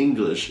in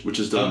English which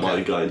is done by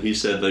a guy, and he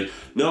said like,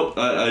 no,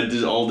 I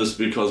did all this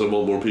because I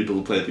want more people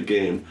to play the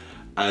game,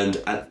 and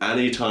at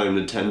any time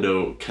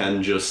Nintendo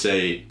can just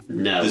say,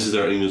 No. this is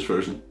our English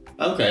version.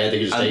 Okay, they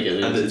can just take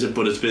it.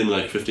 But it's been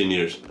like 15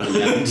 years.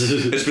 Yeah.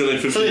 It's been like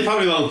 15 So they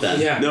probably won't then.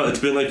 Yeah. No, it's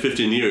been like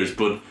 15 years,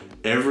 but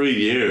every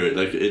year,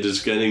 like, it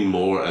is getting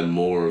more and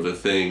more of a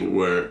thing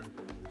where,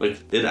 like,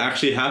 it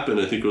actually happened,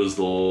 I think it was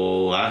the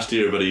last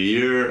year, about a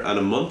year and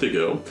a month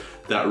ago,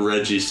 that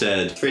Reggie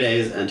said... 3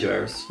 days and 2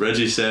 hours.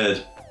 Reggie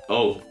said,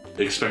 oh,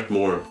 expect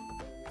more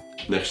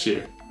next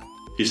year.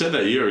 He said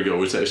that a year ago,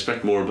 we said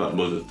expect more about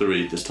Mother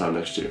 3 this time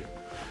next year.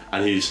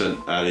 And he said,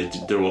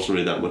 there wasn't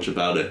really that much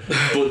about it.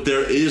 But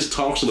there is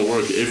talks in the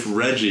work. If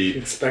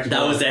Reggie...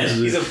 That was it.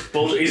 He's a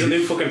bullshit. He's a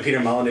new fucking Peter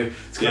Molyneux.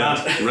 It's Yeah,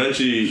 glad.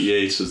 Reggie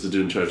Yates is the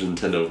dude in charge of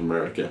Nintendo of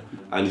America,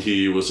 and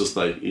he was just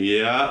like,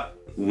 yeah,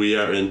 we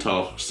are in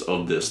talks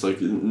of this. Like,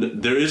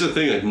 there is a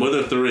thing, like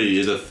Mother 3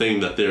 is a thing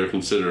that they're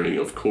considering,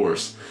 of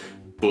course,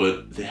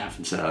 but they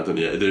haven't said anything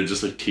yet. They're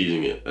just like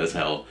teasing it as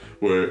hell,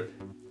 where,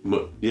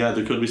 yeah,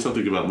 there could be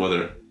something about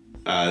Mother,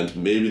 and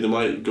maybe they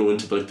might go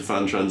into like the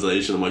fan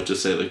translation and might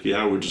just say like,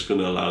 yeah, we're just going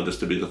to allow this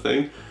to be the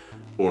thing,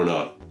 or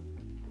not.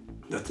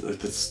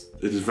 It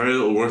is very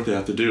little work they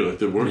have to do. Like,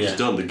 the work is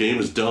done, the game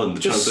is done.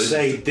 The Just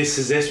say this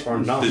is it or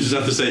not. They just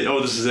have to say,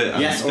 oh, this is it.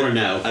 Yes or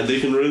no. And they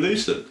can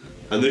release it.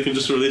 And they can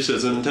just release it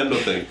as a Nintendo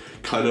thing.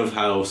 Kind of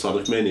how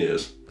Sonic Mania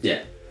is.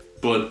 Yeah.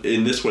 but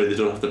in this way they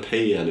don't have to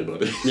pay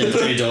anybody. Yeah, it's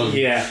pretty done.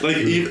 Yeah. Like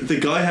the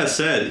guy has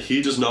said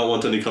he does not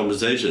want any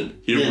compensation.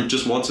 He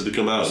just wants it to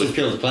come out. Just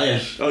kill to play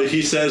it. Oh,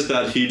 he says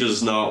that he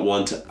does not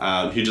want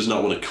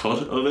a cut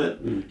of it.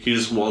 He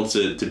just wants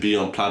it to be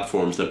on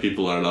platforms that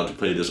people are allowed to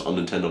play this on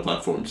Nintendo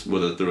platforms,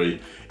 whether they're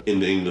in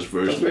the English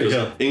version. That's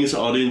Because cool. English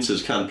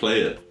audiences can't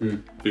play it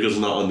because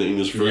it's not on the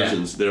English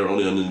versions. They're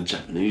only on the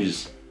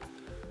Japanese.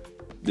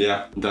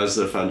 Yeah, that's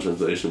their fan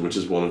translation, which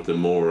is one of the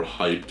more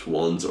hyped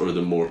ones or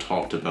the more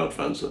talked about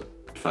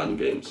fan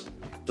games.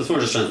 That's more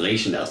just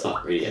translation now, it's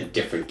not really a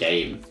different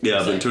game. Yeah,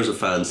 It's but in like terms of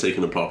fans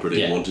taking a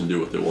property and wanting to do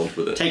what they want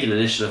with it. taking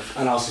initiative.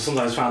 And also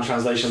sometimes fan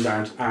translations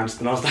aren't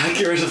the most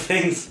accurate of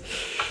things.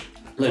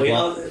 Like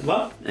Well, what?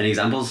 what? Any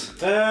examples?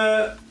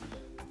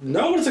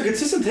 No, but it's a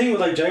consistent thing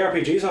with like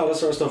JRPGs and all that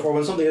sort of stuff, or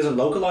when something isn't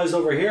localized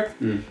over here,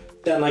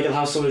 then like it'll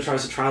have somebody who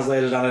tries to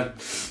translate it and it,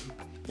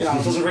 it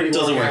doesn't really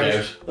Doesn't work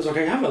out. Doesn't work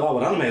out. You have it a lot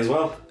with anime as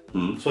well.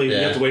 So you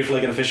have to wait for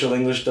like an official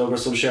English dub or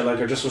some shit like,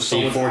 or just with See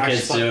someone 4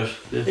 kids actually- do it.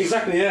 Yeah.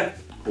 Exactly, yeah.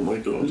 Oh my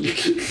god.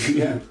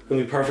 Yeah,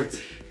 gonna be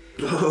perfect.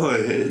 Oh, I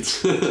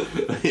hate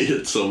I hate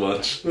it so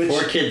much.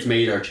 4 kids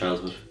made our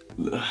childhood.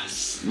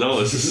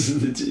 No,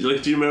 it's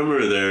like, do you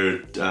remember their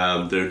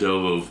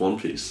dub of One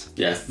Piece?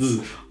 Yes.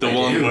 The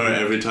one where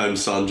every time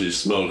Sanji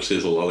smokes,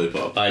 he's a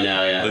lollipop. I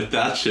know, yeah. Like,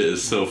 that shit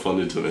is so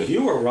funny to me.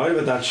 You were right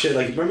with that shit.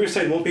 Like, remember you were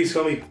saying One Piece is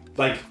gonna be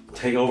like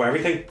take over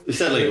everything? We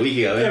said like a week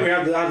ago, Yeah, we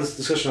had this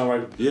discussion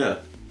already. Yeah.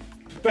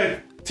 About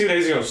 2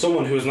 days ago,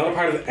 someone who was not a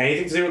part of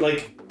anything to do with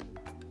like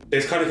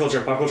this kind of culture,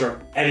 pop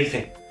culture,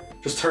 anything,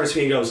 just turns to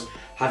me and goes,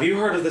 "Have you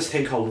heard of this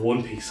thing called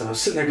One Piece?" And I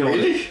was sitting there going,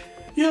 Really?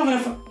 "You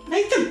haven't,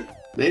 Nathan."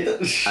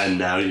 Nathan? And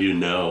now you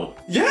know.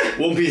 Yeah.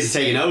 One Piece is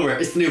taking over.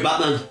 It's the new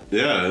Batman.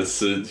 Yeah,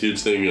 it's a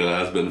huge thing and it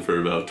has been for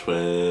about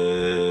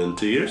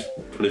 20 years?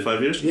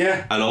 25 years?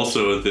 Yeah. And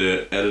also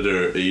the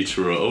editor,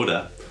 Eiichiro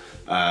Oda,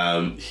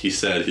 he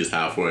said he's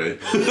halfway.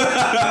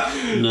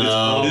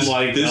 No. Oh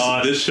my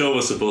god. This show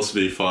was supposed to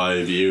be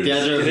 5 years. The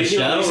editor of the Did they do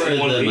show release it in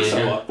or One the Piece or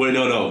manga? what? Wait,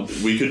 no.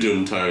 We could do an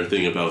entire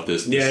thing about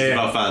this. This Yeah, is yeah.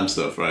 about fan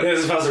stuff, right? Yeah, this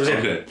is faster. Yeah.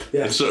 Okay.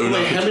 Yeah. So,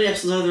 Wait, how many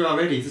episodes are there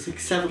already? There's like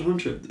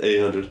 700.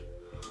 800.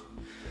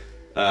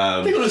 They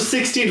got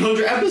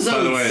 1,600 episodes.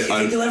 By the way, You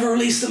think they'll ever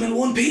release them in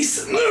one piece?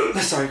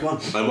 Sorry, go on.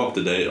 I'm up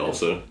to date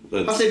also.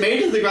 Have they made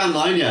it to the Grand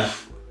Line yet?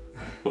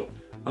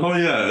 Oh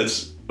yeah,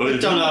 it's... I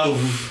don't know.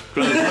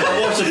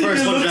 I watched the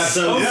first 100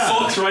 episodes. Yeah.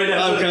 Fucked right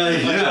now. Okay.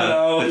 I don't Yeah,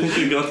 know. I think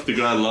we got to the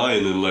Grand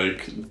Line in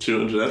like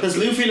 200 Has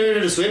episodes. Luffy learned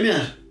how to swim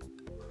yet?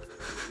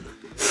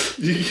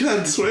 You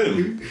can't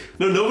swim.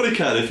 No, nobody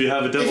can if you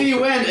have a devil If he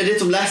fruit. went and did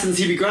some lessons,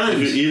 he'd be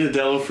grand. If you eat a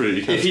devil fruit,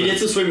 you can't If he swim. did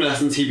some swimming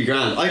lessons, he'd be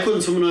grand. I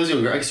couldn't swim when I was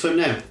younger. I can swim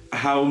now.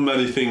 How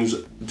many things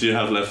do you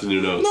have left in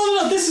your nose?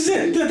 No, this is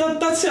it.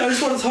 That's it. I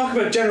just want to talk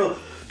about general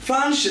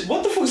fan shit.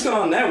 What the fuck's going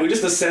on now? We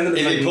just ascended.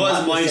 If he put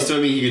his mind to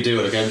swimming, he could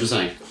do it. Okay, I'm just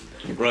saying.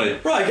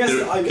 Right. Right, I guess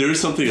there is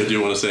something I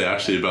do want to say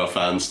actually about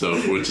fan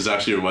stuff, which is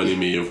actually reminding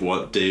me of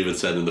what David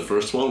said in the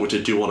first one, which I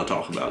do want to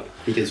talk about.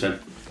 He can swim.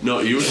 No,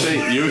 you were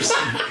saying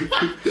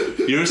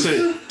you were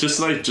saying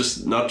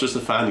just not just the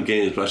fan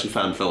games, but actually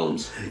fan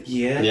films.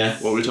 Yeah. Yeah.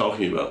 What were we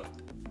talking about?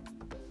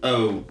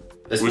 Oh.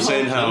 We're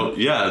saying how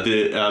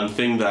the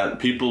thing that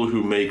people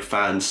who make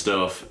fan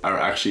stuff are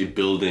actually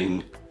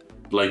building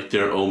like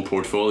their own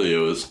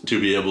portfolios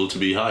to be able to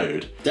be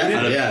hired.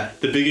 Definitely, And yeah.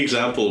 The big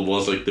example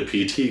was like the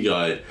PT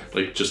guy,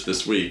 like just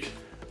this week,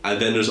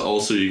 and then there's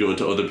also you go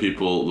into other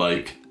people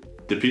like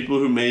the people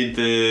who made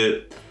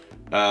the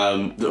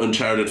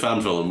Uncharted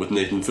fan film with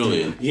Nathan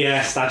Fillion.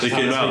 Yes, that They just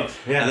came happened out, this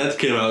week. Yeah. and that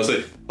came out. I was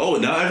like, oh,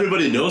 now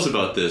everybody knows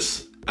about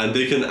this, and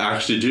they can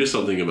actually do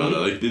something about it.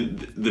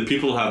 Like the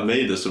people have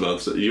made this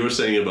about. You were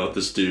saying about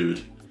this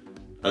dude,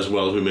 as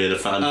well, who made a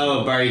fan. Oh,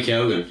 film. Barry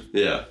Keoghan.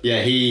 Yeah,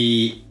 Yeah,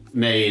 he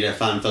made a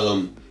fan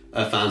film,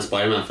 a fan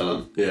Spider-Man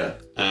film, yeah,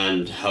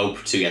 and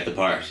hoped to get the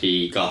part.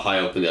 He got high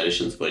up in the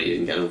auditions, but he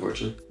didn't get it,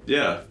 unfortunately.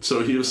 yeah.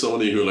 So he was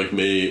somebody who like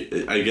made.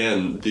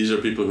 Again, these are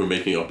people who are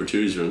making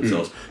opportunities for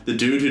themselves. The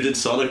dude who did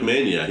Sonic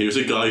Mania, he was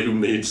a guy who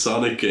made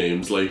Sonic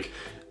games, like.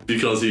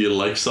 Because he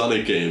liked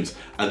Sonic games,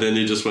 and then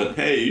he just went,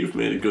 hey, you've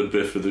made a good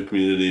bit for the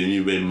community and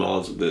you made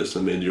mods of this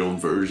and made your own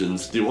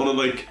versions. Do you want to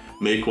like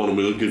make one and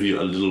we'll give you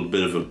a little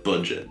bit of a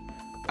budget?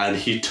 And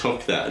he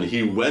took that and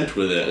he went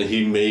with it and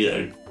he made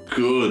a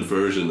good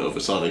version of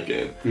a Sonic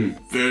game.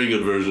 Very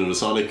good version of a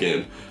Sonic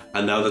game.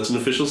 And now that's an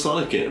official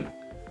Sonic game.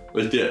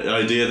 Like the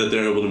idea that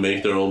they're able to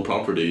make their own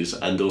properties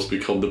and those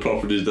become the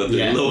properties that they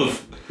Yeah.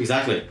 love.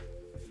 Exactly.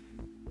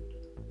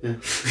 Yeah.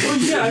 Well,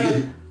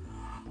 yeah,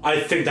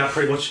 I think that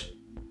pretty much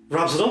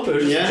wraps it up. It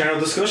was just Yeah. a general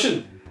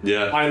discussion.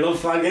 Yeah. I love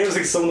fan games. I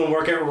think some of them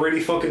work out really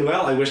fucking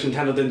well. I wish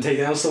Nintendo didn't take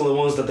down some of the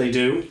ones that they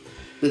do.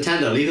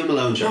 Nintendo, leave them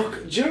alone, Joe.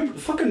 Look, do you remember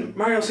fucking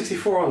Mario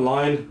 64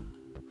 Online?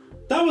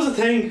 That was a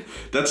thing.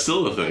 That's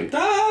still the thing.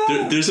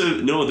 Ah! There's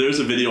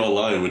a video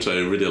online which I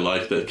really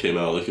liked that came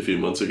out like a few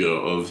months ago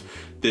of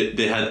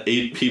they had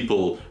 8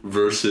 people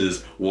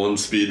versus one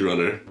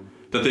speedrunner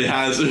that they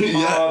had.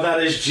 Oh,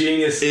 that is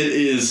genius. It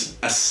is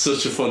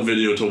such a fun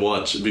video to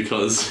watch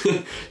because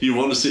you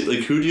want to see,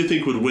 like, who do you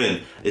think would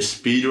win? A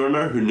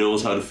speedrunner who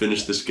knows how to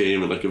finish this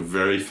game in like a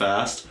very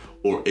fast,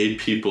 or 8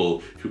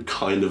 people who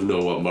kind of know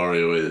what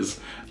Mario is?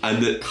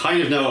 And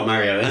kind of know what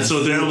Mario is. And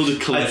so they're able to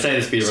collect. I'd say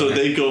the speedrunner. So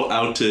they go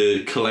out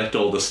to collect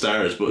all the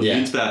stars, but it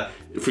means that,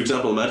 for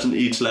example, imagine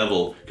each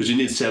level, because you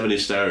need 70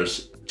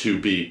 stars to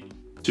beat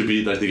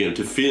like the game.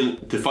 To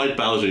fight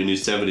Bowser, you need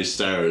 70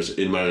 stars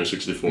in Mario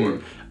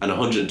 64, and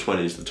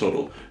 120 is the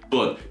total.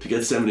 But to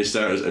get 70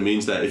 stars, it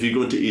means that if you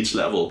go into each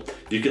level,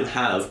 you can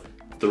have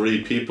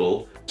 3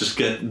 people just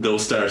get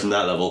those stars in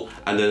that level,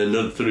 and then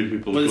another 3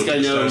 people. But this guy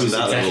knows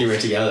exactly where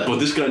to go. But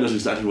this guy knows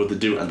exactly what to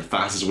do and the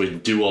fastest way to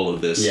do all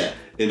of this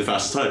in the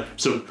fastest time.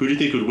 So who do you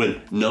think would win?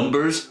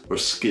 Numbers or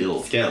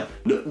skill? Skill.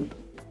 No.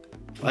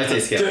 I'd say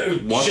skill.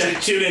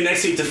 Tune in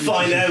next week to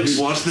find out.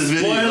 Watch the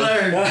video.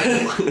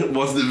 Spoiler!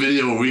 Watch the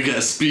video where we get a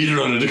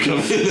speedrunner to come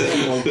in.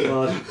 Oh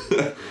god.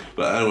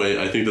 But anyway,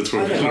 I think that's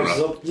where we're going to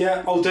wrap.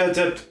 Yeah,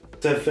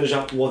 to finish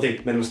up one thing,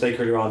 made a mistake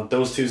earlier on.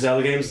 Those 2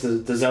 Zelda games,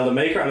 the Zelda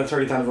Maker and the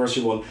 30th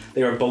anniversary one,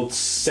 they were both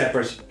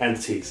separate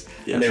entities.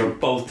 Yeah, and they true. were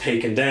both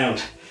taken down.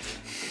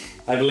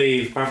 I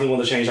believe, apart from the one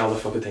that changed all the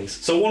fucking things.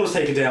 So one was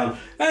taken down.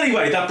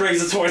 Anyway, that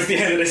brings us towards the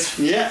end of this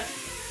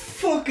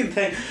fucking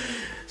thing.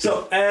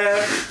 So,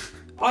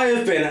 I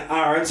have been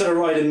Aaron, so the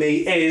right in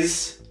me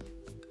is...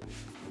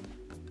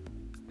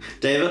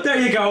 David. There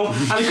you go.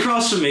 And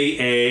across from me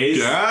is...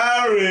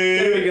 Gary!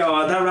 There we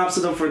go. That wraps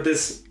it up for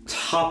this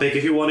topic.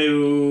 If you want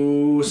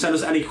to send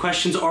us any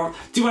questions or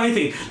do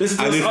anything, listen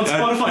to us on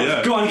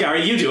Spotify. Go on,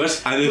 Gary, you do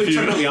it. And if you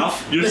turn me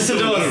off. You're listen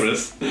so to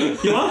nervous.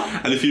 You what?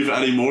 And if you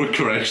have any more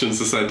corrections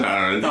to send to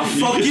Aaron, Oh,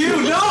 fuck you!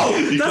 No!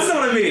 That's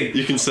not what I mean.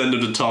 You can send them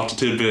to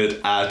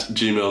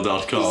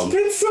talktotidbit@gmail.com.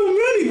 There's been so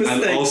many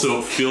mistakes. And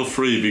also feel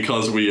free,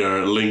 because we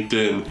are linked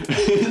in,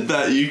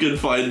 that you can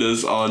find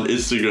us on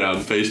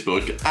Instagram,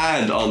 Facebook,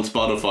 and on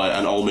Spotify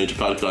and all major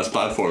podcast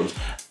platforms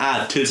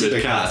at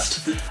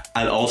TidbitCast.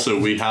 And also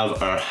we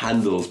have our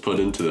handles put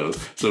into those,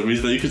 so it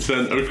means that you can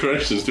send our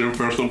corrections to your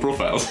personal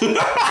profiles.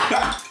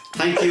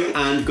 Thank you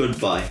and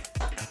goodbye.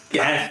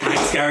 Yeah,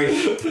 thanks, Gary.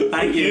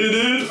 Thank you. You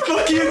dude.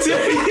 Fuck you too,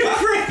 you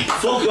prick.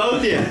 Fuck both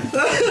of you.